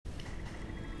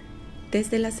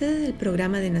Desde la sede del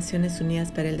Programa de Naciones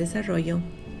Unidas para el Desarrollo,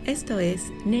 esto es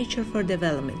Nature for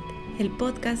Development, el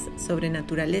podcast sobre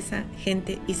naturaleza,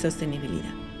 gente y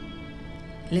sostenibilidad.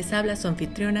 Les habla su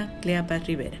anfitriona, Clea Paz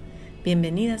Rivera.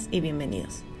 Bienvenidas y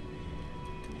bienvenidos.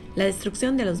 La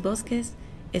destrucción de los bosques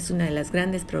es una de las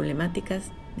grandes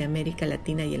problemáticas de América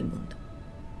Latina y el mundo.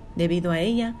 Debido a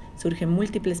ella, surgen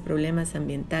múltiples problemas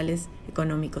ambientales,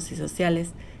 económicos y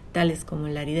sociales, tales como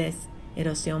la aridez,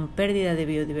 erosión, pérdida de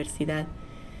biodiversidad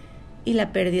y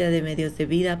la pérdida de medios de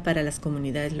vida para las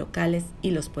comunidades locales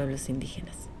y los pueblos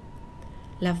indígenas.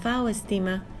 La FAO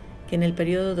estima que en el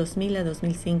periodo 2000 a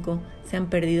 2005 se han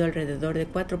perdido alrededor de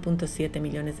 4.7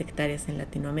 millones de hectáreas en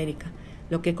Latinoamérica,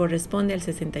 lo que corresponde al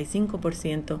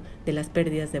 65% de las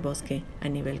pérdidas de bosque a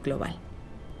nivel global.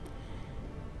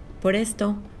 Por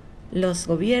esto, los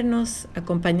gobiernos,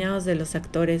 acompañados de los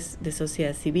actores de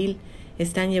sociedad civil,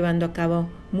 están llevando a cabo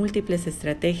múltiples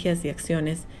estrategias y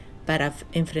acciones para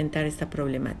enfrentar esta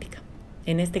problemática.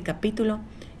 En este capítulo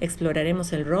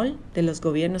exploraremos el rol de los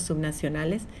gobiernos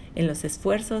subnacionales en los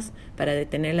esfuerzos para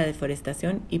detener la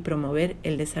deforestación y promover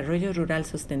el desarrollo rural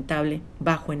sustentable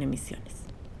bajo en emisiones.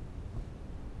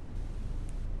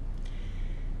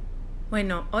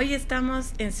 Bueno, hoy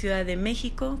estamos en Ciudad de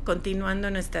México, continuando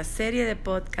nuestra serie de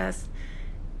podcasts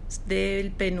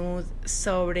del PNUD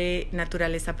sobre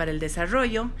naturaleza para el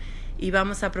desarrollo, y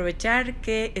vamos a aprovechar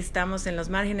que estamos en los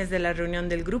márgenes de la reunión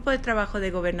del Grupo de Trabajo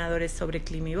de Gobernadores sobre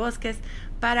Clima y Bosques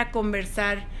para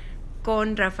conversar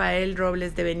con Rafael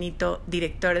Robles de Benito,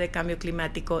 director de Cambio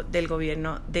Climático del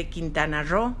gobierno de Quintana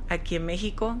Roo, aquí en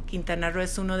México. Quintana Roo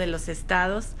es uno de los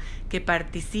estados que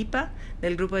participa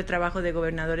del Grupo de Trabajo de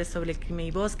Gobernadores sobre Clima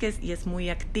y Bosques y es muy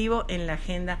activo en la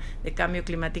agenda de cambio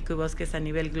climático y bosques a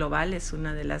nivel global. Es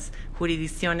una de las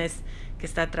jurisdicciones que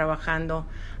está trabajando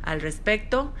al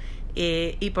respecto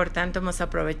y por tanto hemos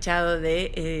aprovechado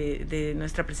de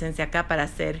nuestra presencia acá para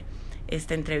hacer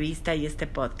esta entrevista y este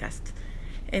podcast.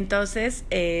 Entonces,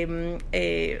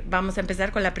 vamos a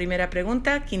empezar con la primera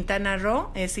pregunta. Quintana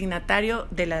Roo es signatario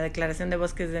de la Declaración de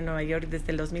Bosques de Nueva York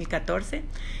desde el 2014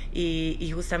 y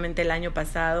justamente el año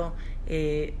pasado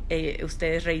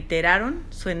ustedes reiteraron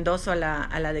su endoso a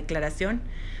la declaración.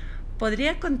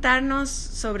 ¿Podría contarnos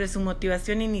sobre su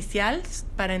motivación inicial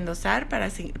para endosar,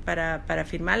 para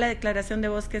firmar la Declaración de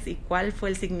Bosques y cuál fue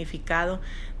el significado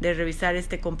de revisar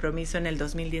este compromiso en el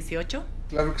 2018?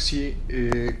 Claro que sí.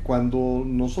 Cuando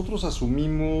nosotros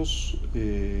asumimos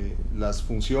las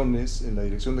funciones en la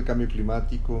Dirección de Cambio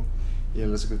Climático y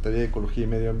en la Secretaría de Ecología y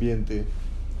Medio Ambiente,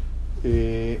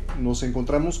 nos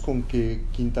encontramos con que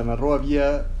Quintana Roo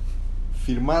había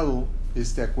firmado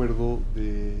este acuerdo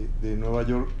de Nueva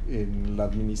York en la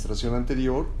administración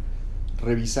anterior.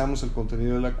 Revisamos el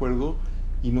contenido del acuerdo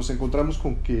y nos encontramos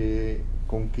con que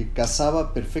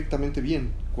casaba perfectamente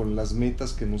bien con las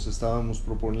metas que nos estábamos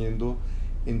proponiendo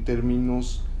en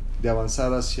términos de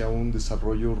avanzar hacia un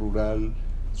desarrollo rural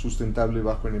sustentable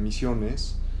bajo en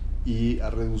emisiones y a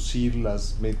reducir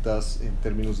las metas en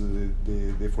términos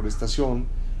de deforestación,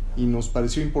 y nos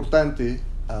pareció importante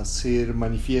hacer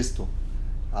manifiesto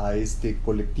a este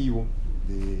colectivo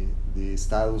de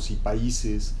estados y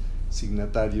países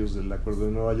signatarios del Acuerdo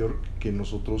de Nueva York que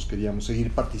nosotros queríamos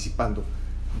seguir participando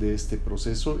de este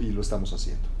proceso y lo estamos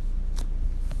haciendo.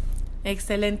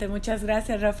 Excelente, muchas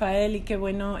gracias, Rafael, y qué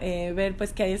bueno ver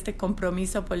pues que hay este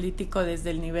compromiso político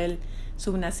desde el nivel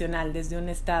subnacional, desde un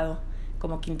estado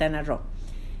como Quintana Roo.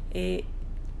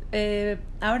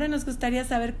 Ahora nos gustaría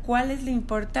saber cuál es la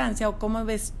importancia o cómo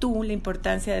ves tú la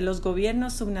importancia de los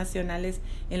gobiernos subnacionales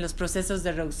en los procesos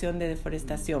de reducción de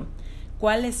deforestación.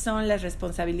 ¿Cuáles son las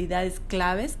responsabilidades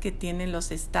claves que tienen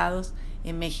los estados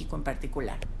en México en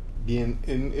particular? Bien,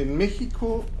 en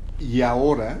México y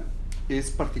ahora es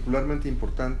particularmente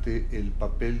importante el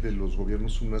papel de los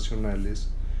gobiernos subnacionales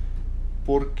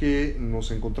porque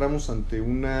nos encontramos ante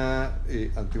un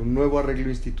nuevo arreglo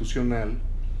institucional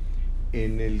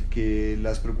en el que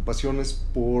las preocupaciones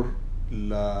por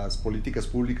las políticas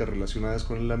públicas relacionadas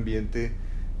con el ambiente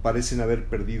parecen haber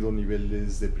perdido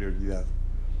niveles de prioridad.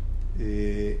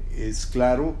 Es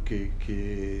claro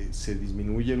que se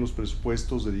disminuyen los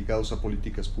presupuestos dedicados a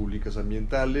políticas públicas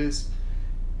ambientales,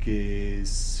 que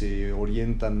se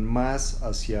orientan más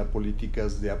hacia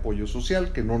políticas de apoyo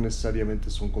social, que no necesariamente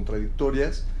son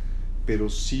contradictorias, pero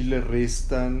sí le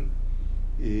restan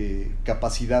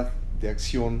capacidad de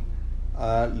acción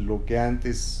a lo que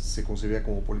antes se concebía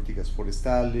como políticas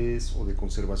forestales o de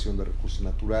conservación de recursos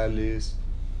naturales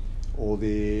o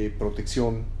de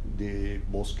protección de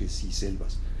bosques y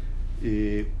selvas.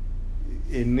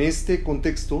 En este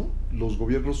contexto, los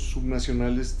gobiernos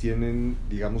subnacionales tienen,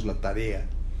 digamos, la tarea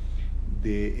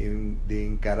de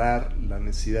encarar la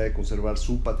necesidad de conservar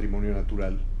su patrimonio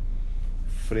natural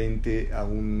frente a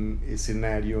un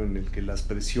escenario en el que las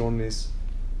presiones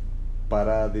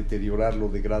para deteriorarlo,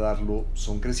 degradarlo,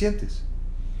 son crecientes.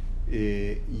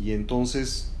 Y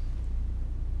entonces,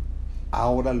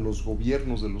 ahora los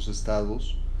gobiernos de los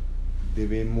estados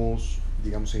debemos,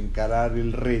 digamos, encarar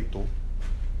el reto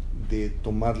de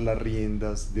tomar las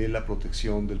riendas de la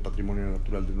protección del patrimonio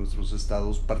natural de nuestros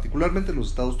estados, particularmente los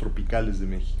estados tropicales de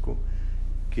México,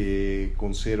 que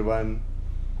conservan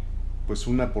pues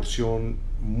una porción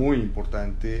muy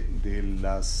importante de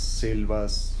las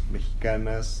selvas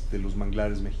mexicanas, de los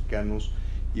manglares mexicanos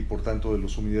y por tanto de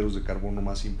los sumideros de carbono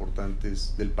más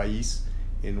importantes del país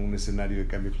en un escenario de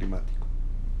cambio climático.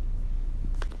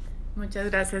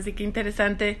 Muchas gracias, y qué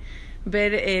interesante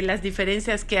ver las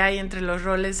diferencias que hay entre los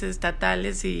roles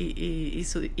estatales y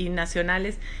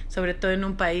nacionales, sobre todo en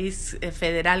un país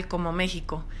federal como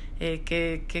México,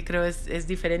 que creo es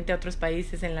diferente a otros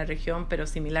países en la región, pero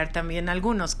similar también a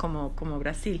algunos, como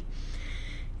Brasil.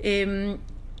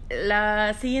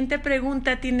 La siguiente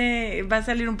pregunta va a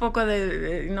salir un poco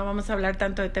no vamos a hablar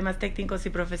tanto de temas técnicos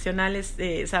y profesionales.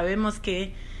 Sabemos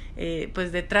que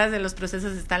pues detrás de los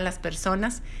procesos están las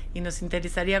personas, y nos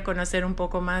interesaría conocer un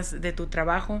poco más de tu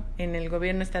trabajo en el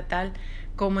gobierno estatal,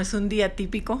 cómo es un día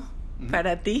típico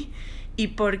para ti y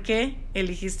por qué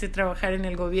elegiste trabajar en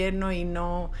el gobierno y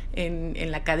no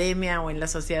en la academia o en la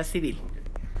sociedad civil.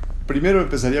 Primero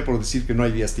empezaría por decir que no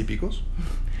hay días típicos.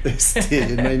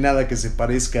 No hay nada que se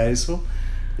parezca a eso.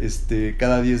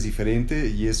 Cada día es diferente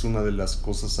y es una de las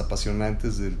cosas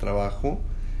apasionantes del trabajo.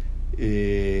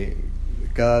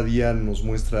 Cada día nos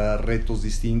muestra retos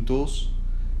distintos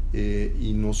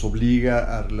y nos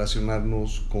obliga a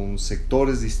relacionarnos con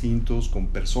sectores distintos, con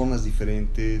personas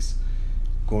diferentes,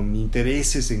 con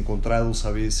intereses encontrados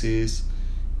a veces,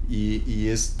 y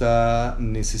esta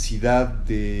necesidad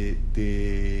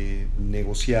de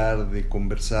negociar, de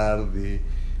conversar, de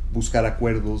buscar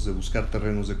acuerdos, de buscar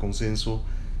terrenos de consenso,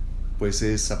 pues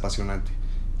es apasionante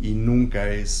y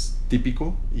nunca es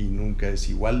típico y nunca es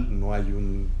igual. No hay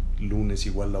un lunes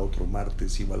igual a otro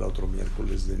martes, igual a otro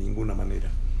miércoles, de ninguna manera.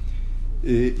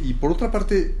 Y por otra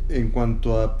parte, en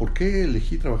cuanto a por qué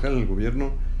elegí trabajar en el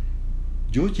gobierno,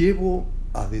 yo llevo,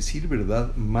 a decir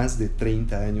verdad, más de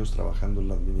 30 años trabajando en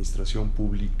la administración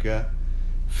pública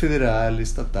federal,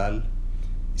 estatal,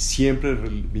 siempre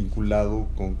vinculado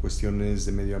con cuestiones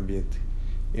de medio ambiente.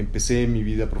 Empecé mi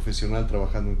vida profesional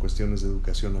trabajando en cuestiones de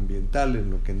educación ambiental,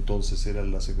 en lo que entonces era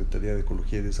la Secretaría de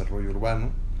Ecología y Desarrollo Urbano.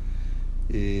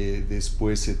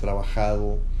 Después he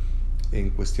trabajado en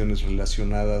cuestiones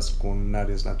relacionadas con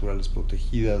áreas naturales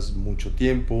protegidas mucho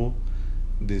tiempo.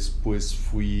 Después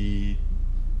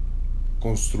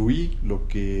construí lo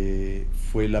que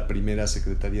fue la primera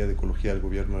Secretaría de Ecología del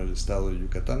Gobierno del Estado de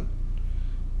Yucatán.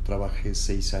 Trabajé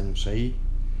 6 años ahí.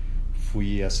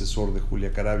 Fui asesor de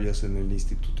Julia Carabias en el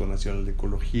Instituto Nacional de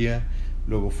Ecología.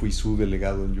 Luego fui su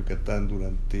delegado en Yucatán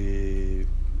durante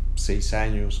 6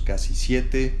 años, casi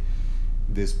 7.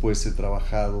 Después he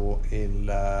trabajado en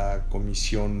la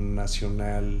Comisión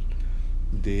Nacional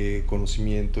de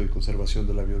Conocimiento y Conservación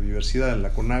de la Biodiversidad, en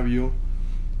la CONABIO.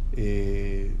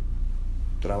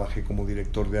 Trabajé como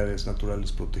director de áreas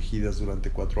naturales protegidas durante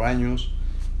 4 años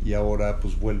y ahora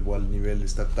pues vuelvo al nivel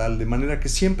estatal, de manera que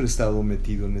siempre he estado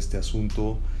metido en este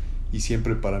asunto y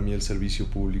siempre para mí el servicio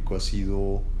público ha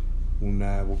sido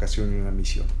una vocación y una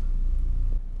misión.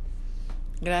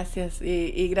 Gracias,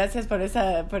 y gracias por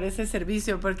ese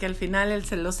servicio, porque al final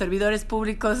los servidores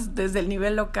públicos, desde el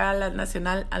nivel local al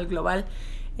nacional al global,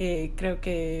 creo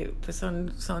que pues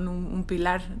son un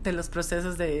pilar de los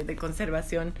procesos de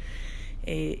conservación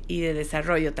y de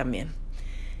desarrollo también.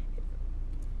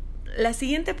 La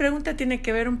siguiente pregunta tiene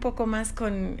que ver un poco más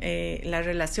con la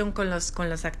relación con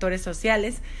los actores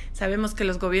sociales. Sabemos que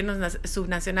los gobiernos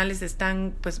subnacionales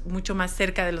están pues mucho más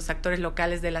cerca de los actores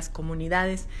locales, de las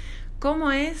comunidades.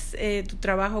 ¿Cómo es tu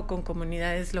trabajo con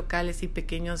comunidades locales y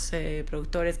pequeños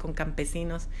productores, con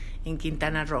campesinos en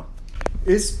Quintana Roo?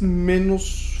 Es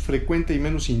menos frecuente y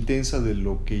menos intensa de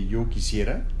lo que yo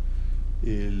quisiera.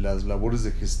 Las labores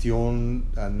de gestión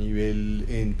a nivel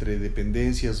entre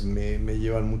dependencias me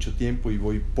llevan mucho tiempo y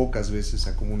voy pocas veces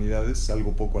a comunidades,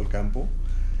 salgo poco al campo.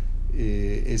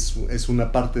 Es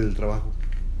una parte del trabajo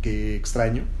que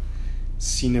extraño.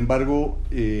 Sin embargo,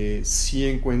 sí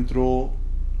encuentro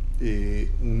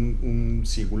un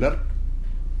singular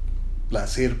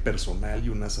placer personal y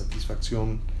una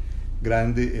satisfacción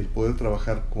grande el poder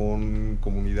trabajar con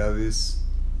comunidades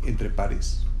entre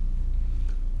pares.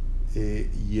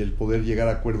 Y el poder llegar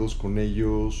a acuerdos con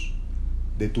ellos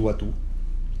de tú a tú,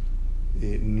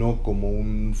 no como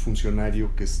un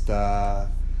funcionario que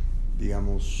está,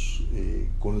 digamos,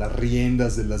 con las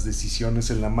riendas de las decisiones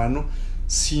en la mano,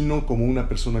 sino como una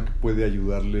persona que puede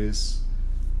ayudarles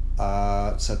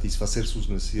a satisfacer sus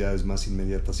necesidades más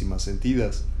inmediatas y más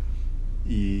sentidas.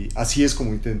 Y así es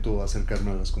como intento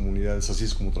acercarme a las comunidades, así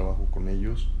es como trabajo con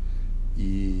ellos,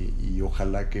 y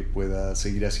ojalá que pueda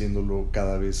seguir haciéndolo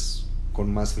cada vez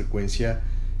con más frecuencia,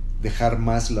 dejar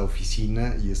más la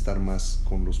oficina y estar más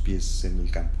con los pies en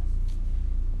el campo.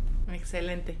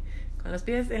 Excelente. Con los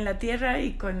pies en la tierra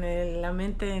y con la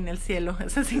mente en el cielo.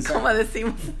 Es así Exacto. como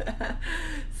decimos.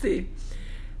 Sí.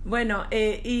 Bueno,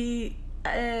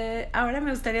 ahora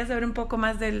me gustaría saber un poco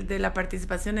más de la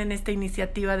participación en esta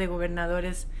iniciativa de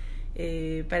gobernadores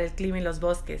para el clima y los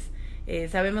bosques.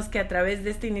 Sabemos que a través de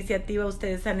esta iniciativa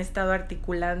ustedes han estado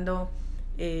articulando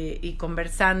y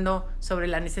conversando sobre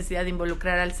la necesidad de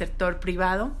involucrar al sector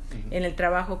privado en el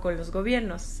trabajo con los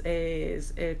gobiernos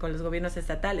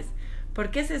estatales. ¿Por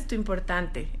qué es esto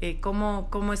importante?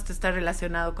 ¿Cómo esto está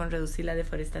relacionado con reducir la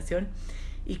deforestación?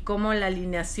 Y cómo la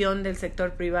alineación del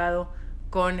sector privado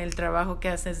con el trabajo que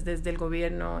haces desde el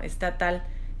gobierno estatal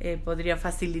podría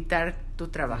facilitar tu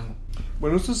trabajo.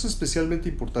 Bueno, esto es especialmente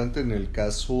importante en el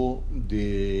caso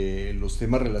de los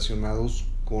temas relacionados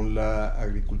con la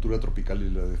agricultura tropical y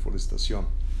la deforestación.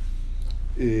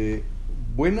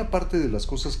 Buena parte de las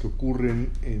cosas que ocurren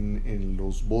en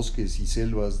los bosques y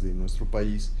selvas de nuestro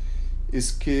país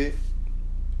es que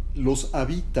los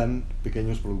habitan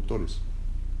pequeños productores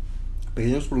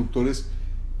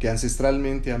que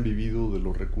ancestralmente han vivido de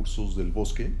los recursos del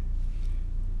bosque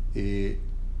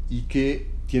y que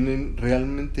tienen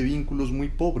realmente vínculos muy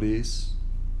pobres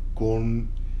con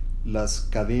las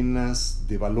cadenas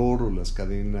de valor o las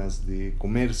cadenas de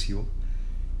comercio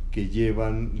que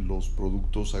llevan los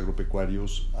productos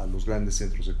agropecuarios a los grandes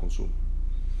centros de consumo.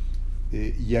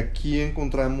 Y aquí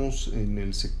encontramos en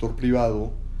el sector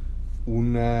privado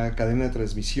una cadena de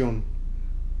transmisión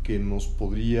que nos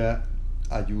podría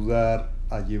ayudar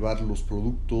a llevar los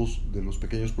productos de los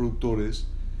pequeños productores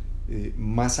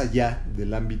más allá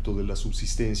del ámbito de la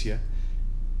subsistencia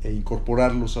e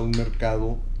incorporarlos a un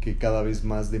mercado que cada vez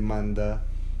más demanda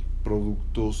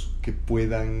productos que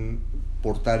puedan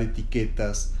portar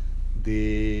etiquetas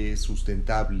de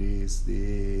sustentables,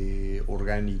 de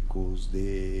orgánicos,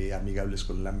 de amigables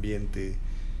con el ambiente.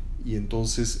 Y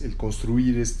entonces el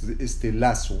construir este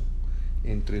lazo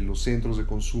entre los centros de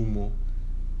consumo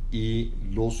y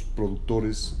los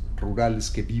productores rurales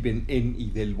que viven en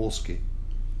y del bosque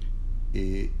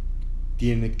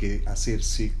tiene que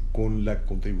hacerse con la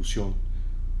contribución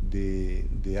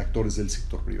de actores del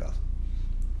sector privado.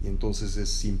 Y entonces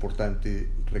es importante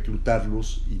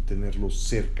reclutarlos y tenerlos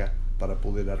cerca para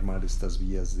poder armar estas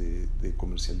vías de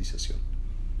comercialización.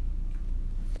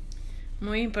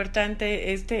 Muy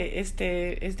importante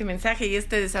este mensaje y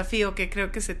este desafío que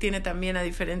creo que se tiene también a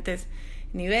diferentes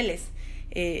niveles.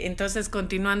 Entonces,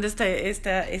 continuando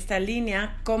esta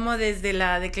línea, ¿cómo desde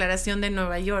la Declaración de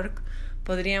Nueva York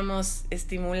podríamos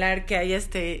estimular que haya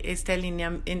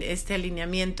este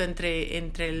alineamiento entre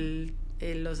el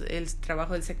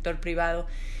trabajo del sector privado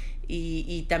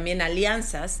y también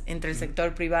alianzas entre el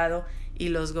sector privado y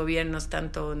los gobiernos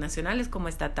tanto nacionales como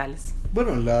estatales?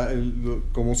 Bueno,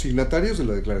 como signatarios de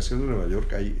la Declaración de Nueva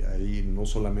York hay no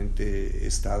solamente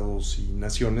estados y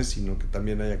naciones, sino que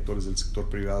también hay actores del sector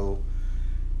privado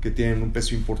que tienen un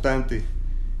peso importante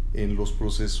en los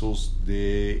procesos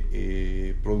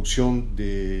de producción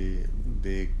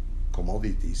de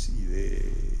commodities y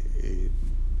de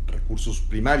recursos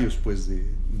primarios, pues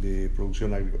de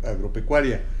producción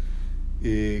agropecuaria.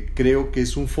 Creo que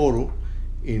es un foro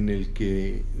en el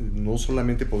que no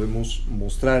solamente podemos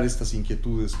mostrar estas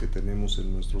inquietudes que tenemos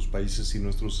en nuestros países y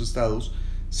nuestros estados,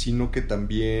 sino que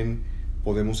también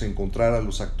podemos encontrar a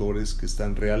los actores que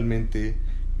están realmente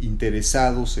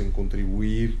interesados en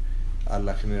contribuir a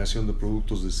la generación de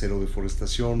productos de cero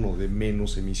deforestación o de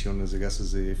menos emisiones de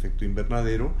gases de efecto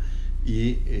invernadero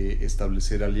y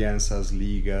establecer alianzas,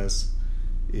 ligas,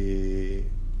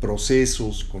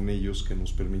 procesos con ellos que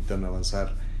nos permitan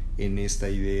avanzar en esta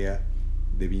idea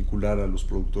de vincular a los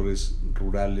productores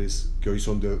rurales que hoy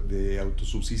son de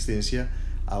autosubsistencia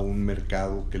a un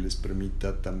mercado que les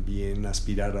permita también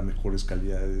aspirar a mejores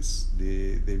calidades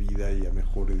de vida y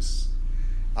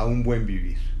a un buen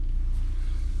vivir.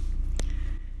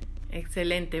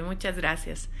 Excelente, muchas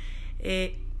gracias.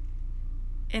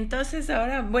 Entonces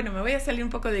ahora, bueno, me voy a salir un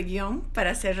poco de guión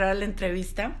para cerrar la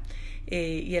entrevista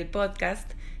y el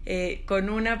podcast con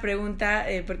una pregunta,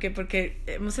 porque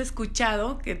hemos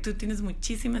escuchado que tú tienes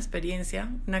muchísima experiencia,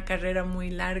 una carrera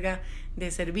muy larga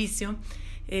de servicio,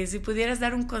 Si pudieras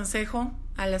dar un consejo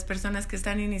a las personas que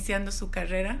están iniciando su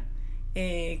carrera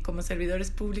como servidores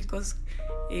públicos,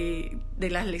 de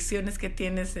las lecciones que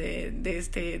tienes de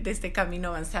este camino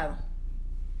avanzado.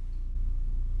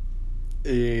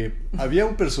 Había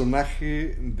un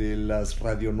personaje de las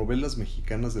radionovelas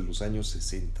mexicanas de los años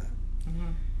 60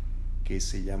 que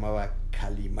se llamaba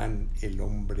Calimán, el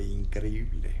hombre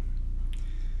increíble.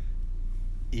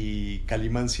 Y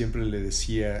Calimán siempre le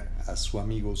decía a su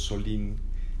amigo Solín: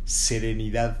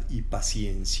 serenidad y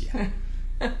paciencia.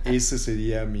 Ese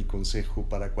sería mi consejo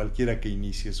para cualquiera que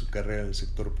inicie su carrera en el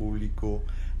sector público.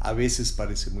 A veces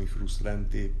parece muy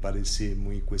frustrante, parece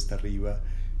muy cuesta arriba,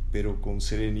 pero con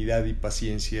serenidad y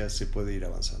paciencia se puede ir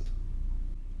avanzando.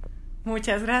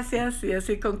 Muchas gracias, y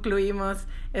así concluimos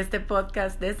este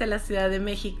podcast desde la Ciudad de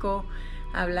México,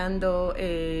 hablando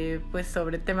pues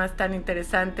sobre temas tan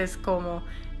interesantes como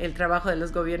el trabajo de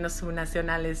los gobiernos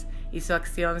subnacionales y su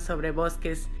acción sobre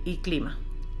bosques y clima.